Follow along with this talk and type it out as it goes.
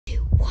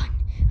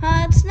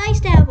It's nice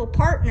to have a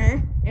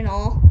partner and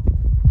all.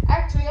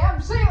 Actually, I'm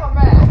single,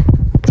 man.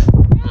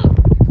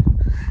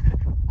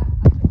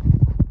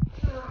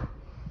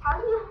 How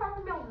do you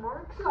have no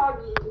marks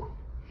on you?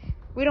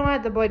 We don't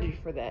have the budget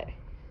for that.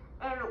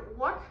 And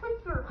what's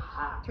with your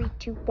hat? 3,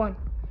 2, 1.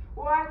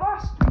 Well, I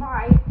lost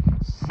my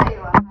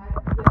sailor hat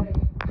that I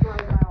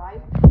enjoyed my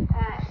life,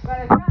 but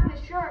I found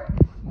this shirt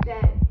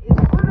that is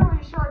literally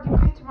a shirt that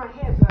fits my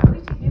head, but at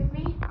least it gives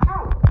me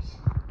powers.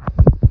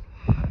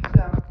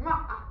 So,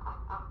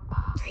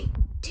 3,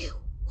 2,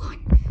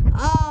 1.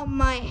 Oh,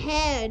 my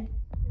head.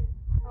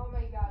 oh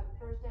my god,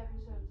 the first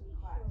episode's in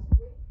class.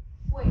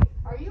 Wait,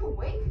 are you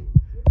awake?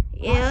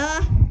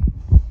 Yeah,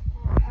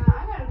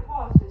 I gotta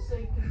pause this so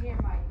you can hear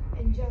my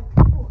angelic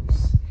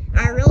voice.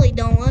 I really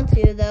don't want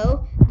to,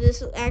 though.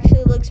 This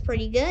actually looks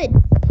pretty good.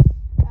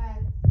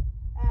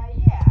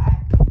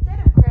 Instead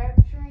of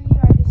capturing you,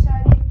 I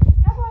decided,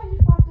 how about I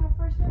just watch the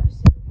first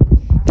episode?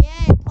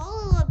 Yeah, it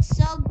totally looks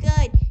so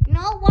good. You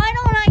know, why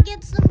don't I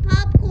get some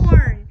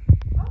popcorn?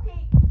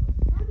 Okay,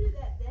 we'll do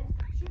that then.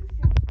 Shoot.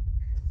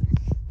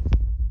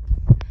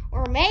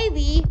 Or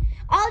maybe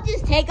I'll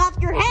just take off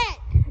your hat.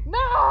 No!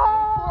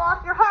 Pull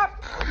off your hat.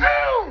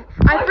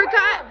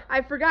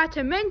 I forgot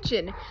to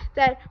mention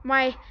that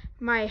my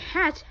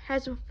hat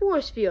has a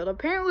force field.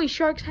 Apparently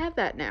sharks have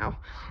that now.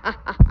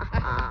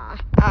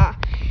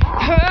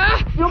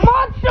 You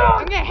monster!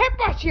 I'm gonna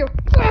headbutt you.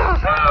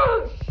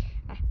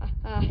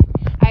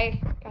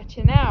 I got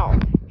you now.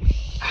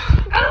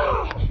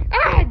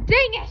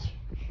 Dang it!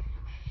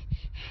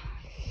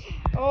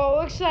 Oh,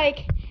 looks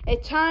like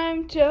it's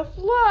time to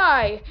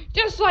fly.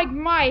 Just like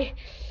my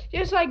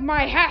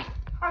hat.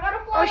 I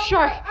gotta fly. Oh,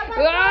 shark. I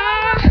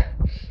gotta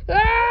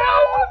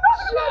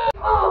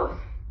Oh.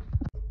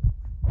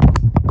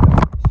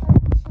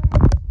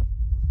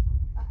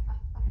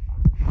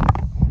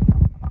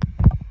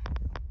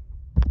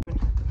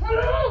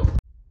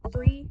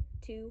 3,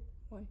 2,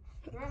 1.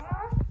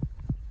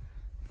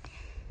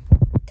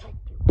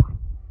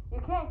 You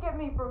can't get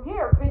me from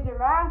here, Pigeon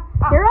Man.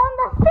 You're on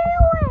the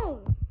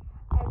ceiling.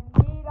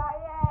 Indeed I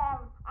am.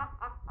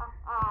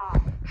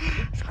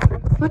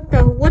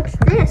 What's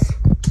this?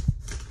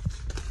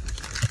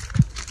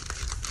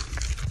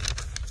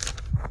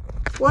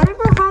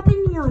 Whatever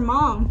happened to your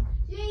mom?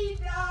 She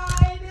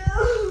died.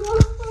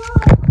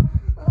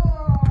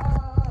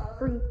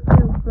 3, 2,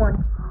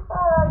 1.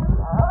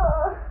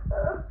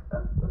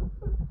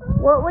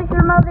 What was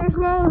your mother's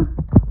name?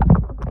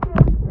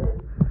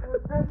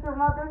 Was this your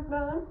mother's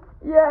moon?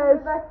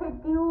 Yes. That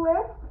could do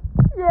with?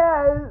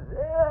 Yes.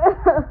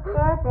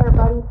 There,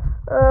 buddy.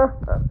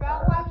 That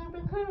why you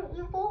became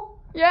evil?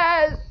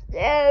 Yes.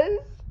 Yes.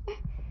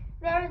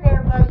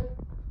 There, buddy.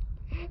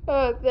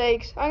 Oh,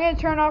 thanks. I'm gonna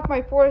turn off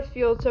my force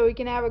field so we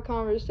can have a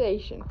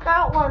conversation.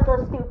 That was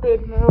a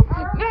stupid move.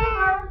 No.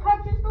 Iron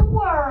touches the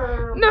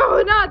worm.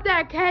 No, not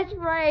that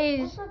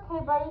catchphrase. It's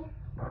okay, buddy.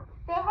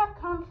 They have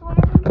counselors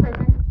in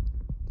prison.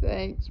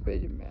 Thanks,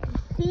 Pigeon Man.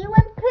 See you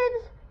in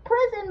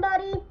prison,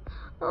 buddy.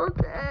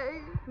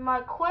 Okay.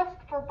 My quest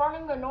for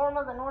burning the Norm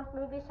of the North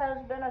movies has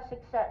been a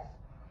success.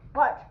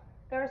 But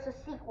there's a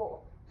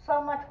sequel,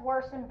 so much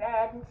worse and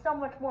bad, and so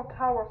much more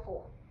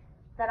powerful,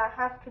 that I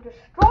have to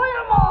destroy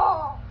them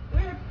all!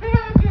 It's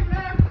Pigeon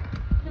Man.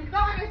 He's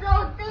got his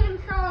own theme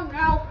song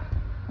now.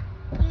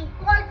 He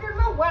flies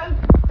away,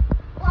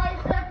 flies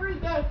every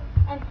day,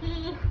 and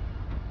he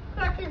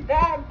catches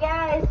bad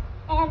guys.